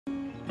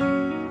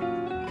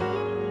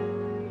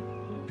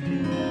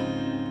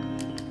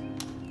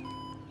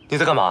你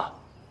在干嘛？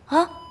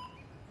啊？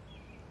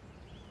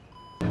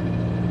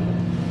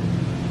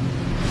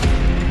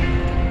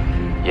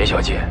严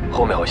小姐，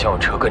后面好像有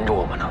车跟着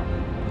我们呢。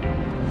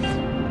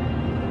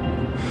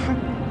哼，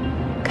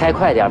开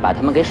快点，把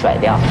他们给甩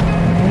掉。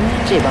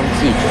这帮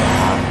记者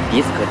啊，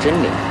鼻子可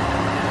真灵。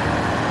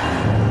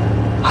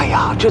哎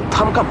呀，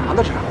他们干嘛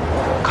呢？这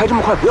开这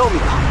么快不要命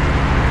了？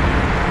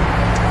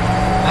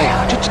哎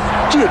呀，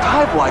这也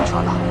太不安全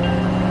了。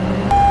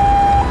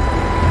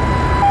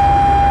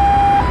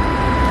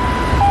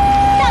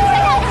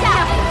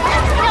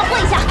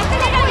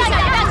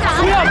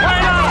 不要开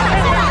了！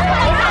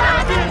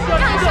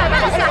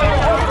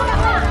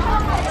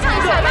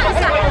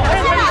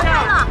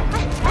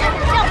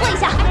让一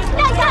下，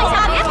让一下，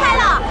别开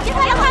了，别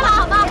开了，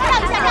好吗？让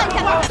一下。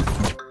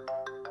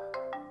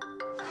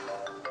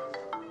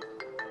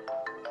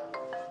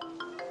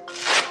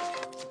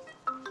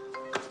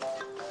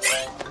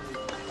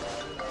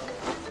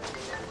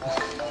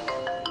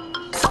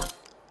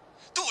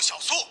杜小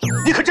苏，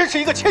你可真是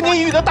一个千年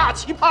一遇的大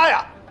奇葩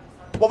呀！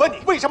 我问你，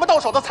为什么到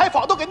手的采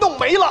访都给弄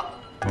没了？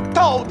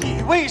到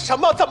底为什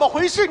么？怎么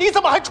回事？你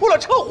怎么还出了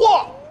车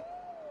祸？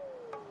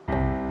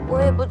我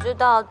也不知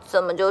道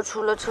怎么就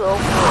出了车祸。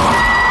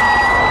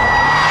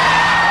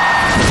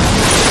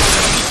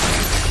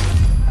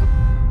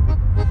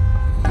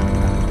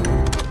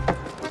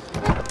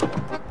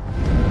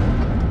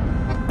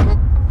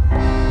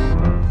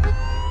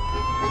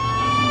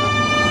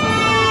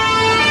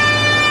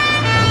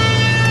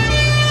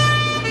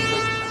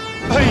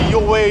哎呦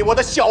喂，我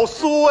的小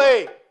苏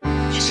哎！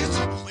 你是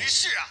怎么回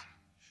事啊？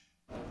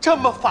这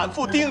么反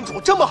复叮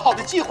嘱，这么好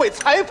的机会，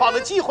采访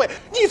的机会，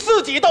你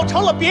自己倒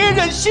成了别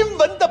人新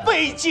闻的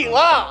背景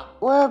啊！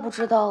我也不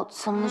知道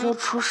怎么就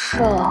出事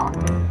了。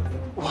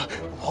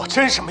我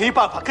真是没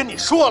办法跟你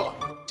说了。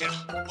这样，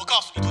我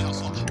告诉你，杜小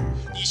苏啊，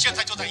你现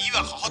在就在医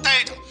院好好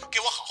待着，给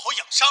我好好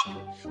养伤。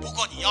不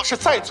过你要是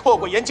再错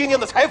过严晶晶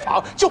的采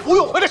访，就不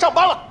用回来上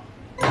班了。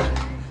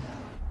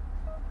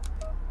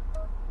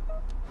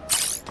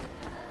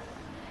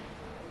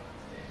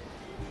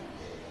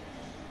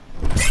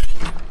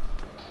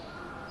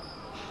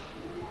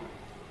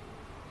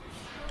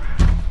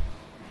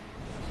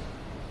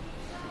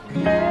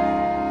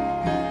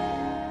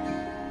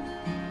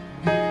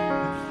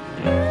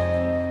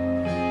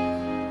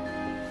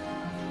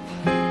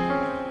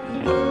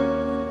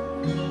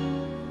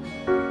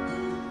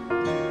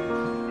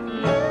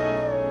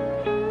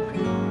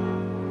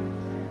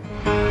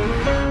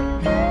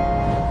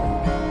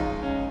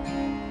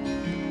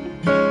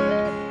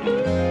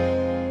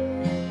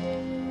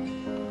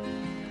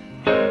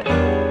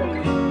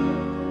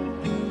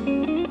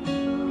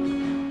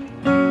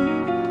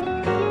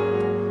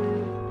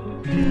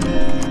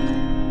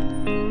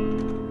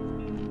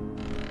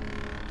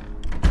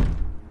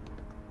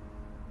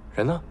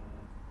 人呢？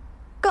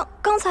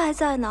刚才还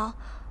在呢，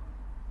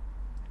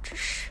这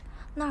是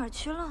哪儿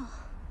去了？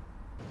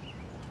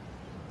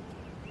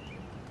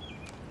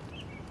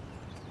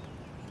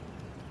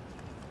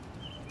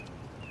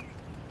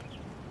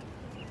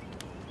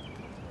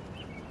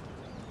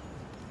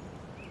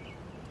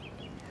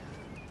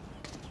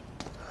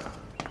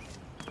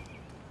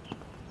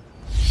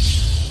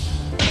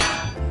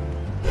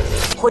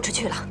豁出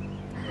去了。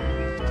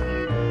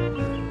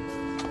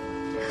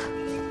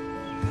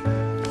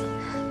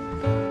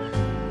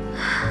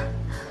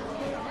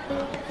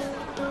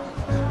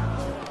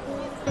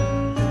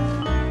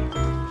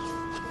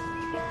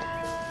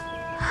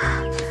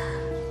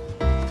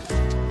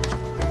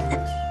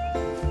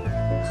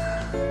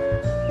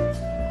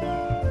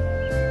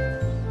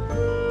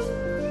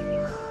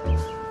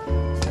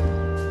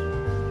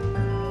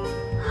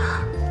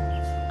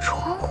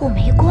 窗户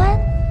没关，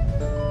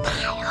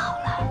太好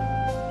了，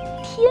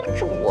天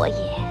助我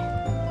也！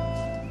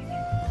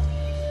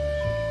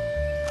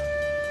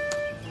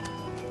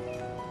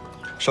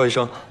邵医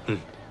生，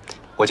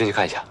我进去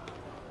看一下。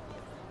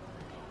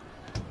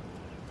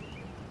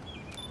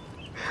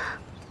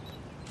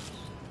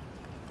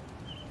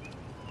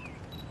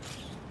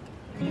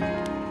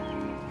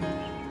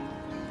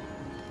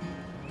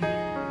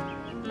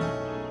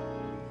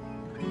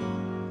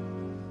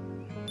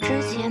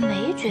之前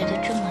没觉得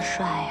这么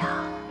帅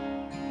啊。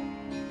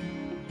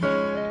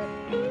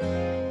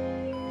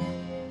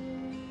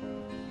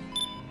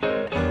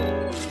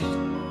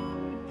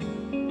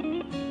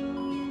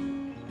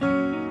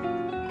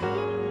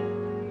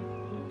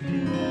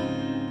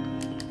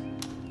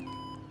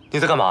 你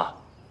在干嘛？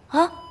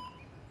啊！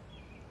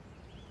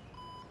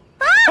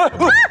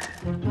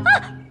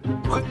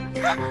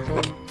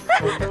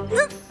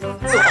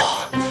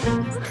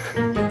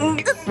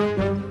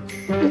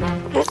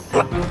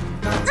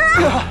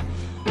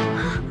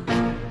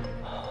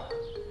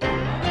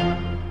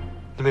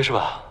你没事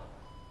吧？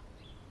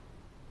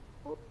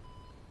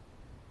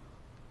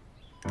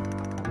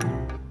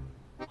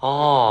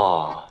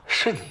哦，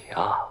是你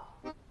啊！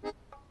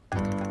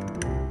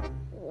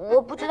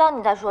我不知道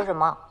你在说什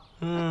么。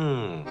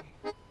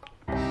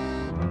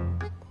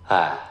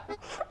哎，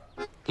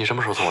你什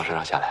么时候从我身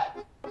上下来？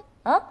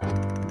嗯？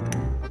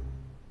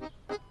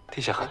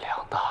地下很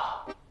凉的。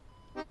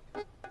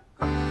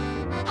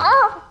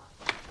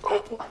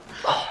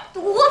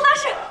我发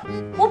誓，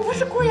我不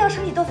是故意要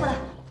吃你豆腐的。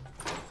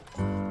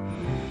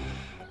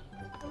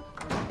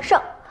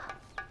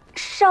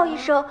邵医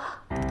生，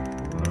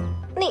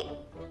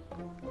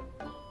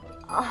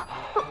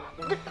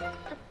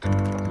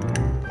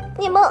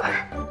你们。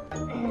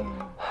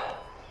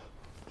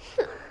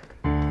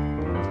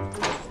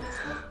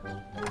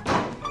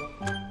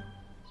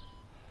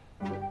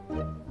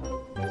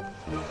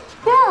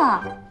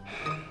呀，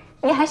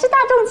你还是大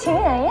众情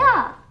人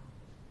呀！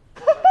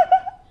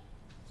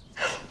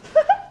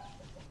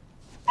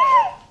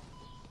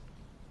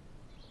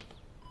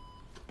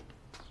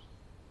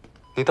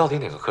你到底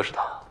哪个科室的？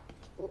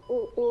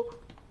我。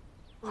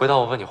回答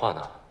我问你话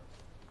呢。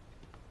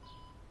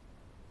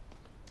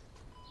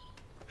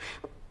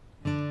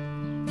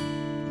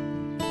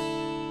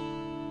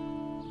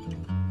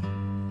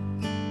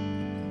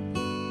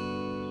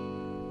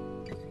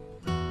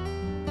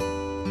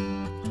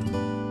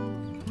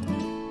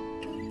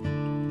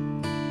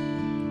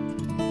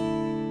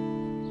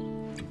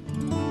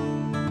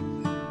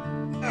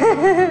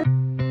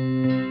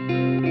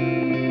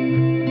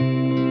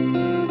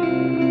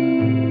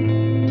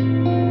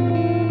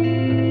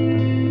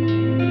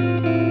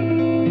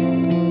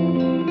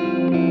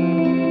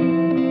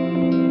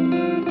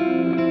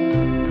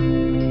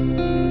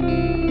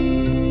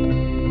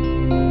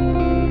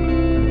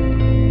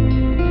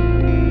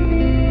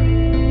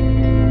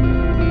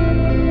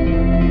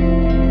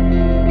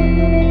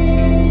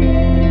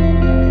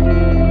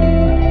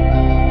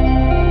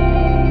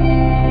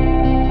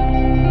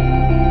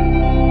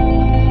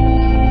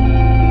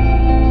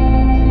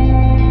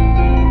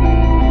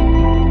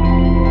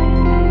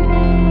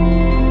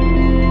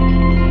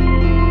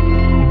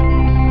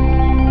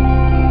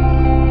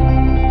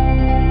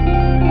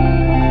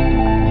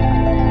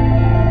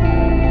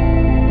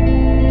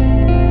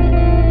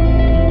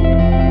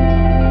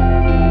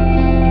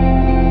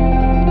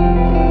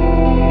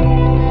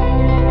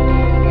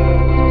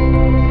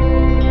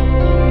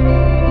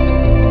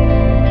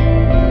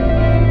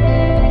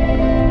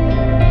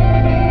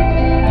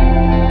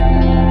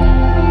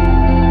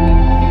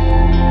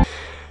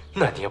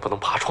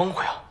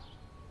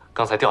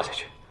刚才掉下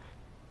去，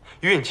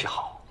运气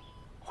好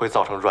会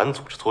造成软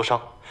组织挫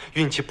伤，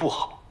运气不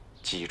好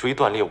脊椎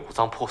断裂、五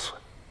脏破损，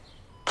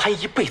瘫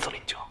一辈子了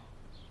你就。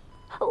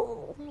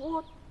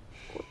我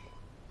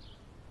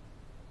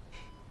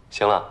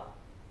行了，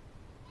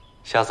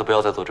下次不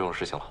要再做这种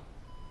事情了，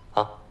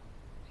啊？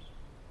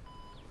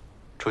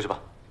出去吧。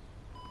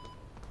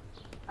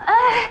哎，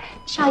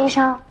邵医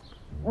生，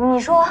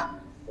你说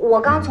我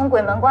刚从鬼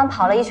门关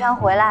跑了一圈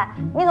回来，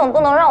你总不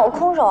能让我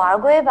空手而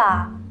归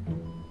吧？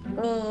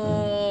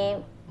你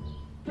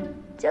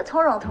就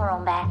从容从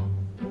容呗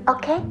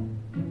 ，OK？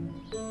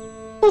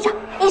 一张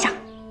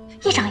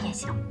也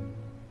行。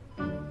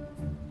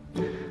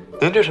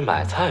您这是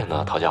买菜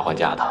呢，讨价还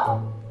价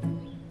的。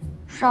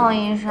邵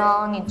医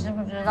生，你知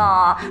不知道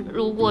啊？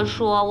如果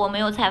说我没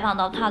有采访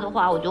到他的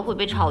话，我就会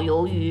被炒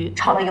鱿鱼。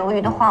炒了鱿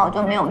鱼的话，我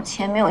就没有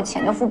钱，没有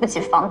钱就付不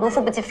起房租，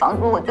付不起房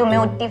租我就没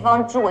有地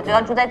方住，我就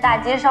要住在大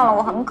街上了，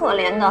我很可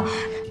怜的。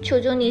求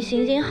求你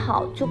行行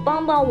好，就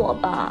帮帮我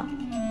吧，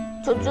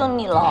求求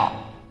你了。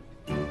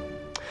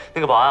那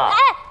个保安啊，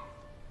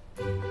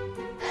哎，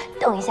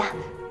等一下，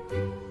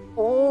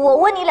我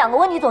问你2个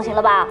问题总行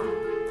了吧？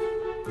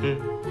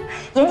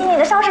严静，你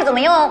的伤势怎么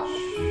样？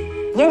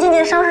严静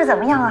的伤势怎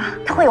么样啊？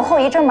他会有后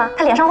遗症吗？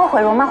他脸上会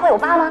毁容吗？会有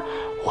疤吗？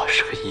我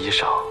是个医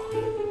生，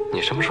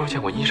你什么时候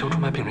见过医生出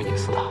卖病人隐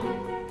私的？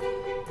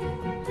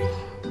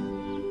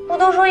不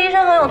都说医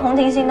生很有同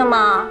情心的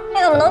吗？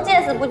你怎么能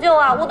见死不救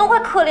啊？我都快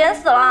可怜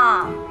死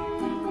了。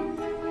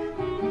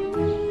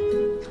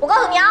我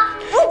告诉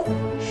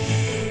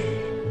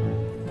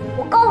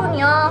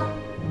你啊，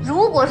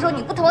如果说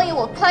你不同意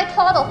我开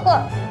他的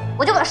话，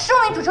我就把生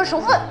命主持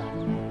处分。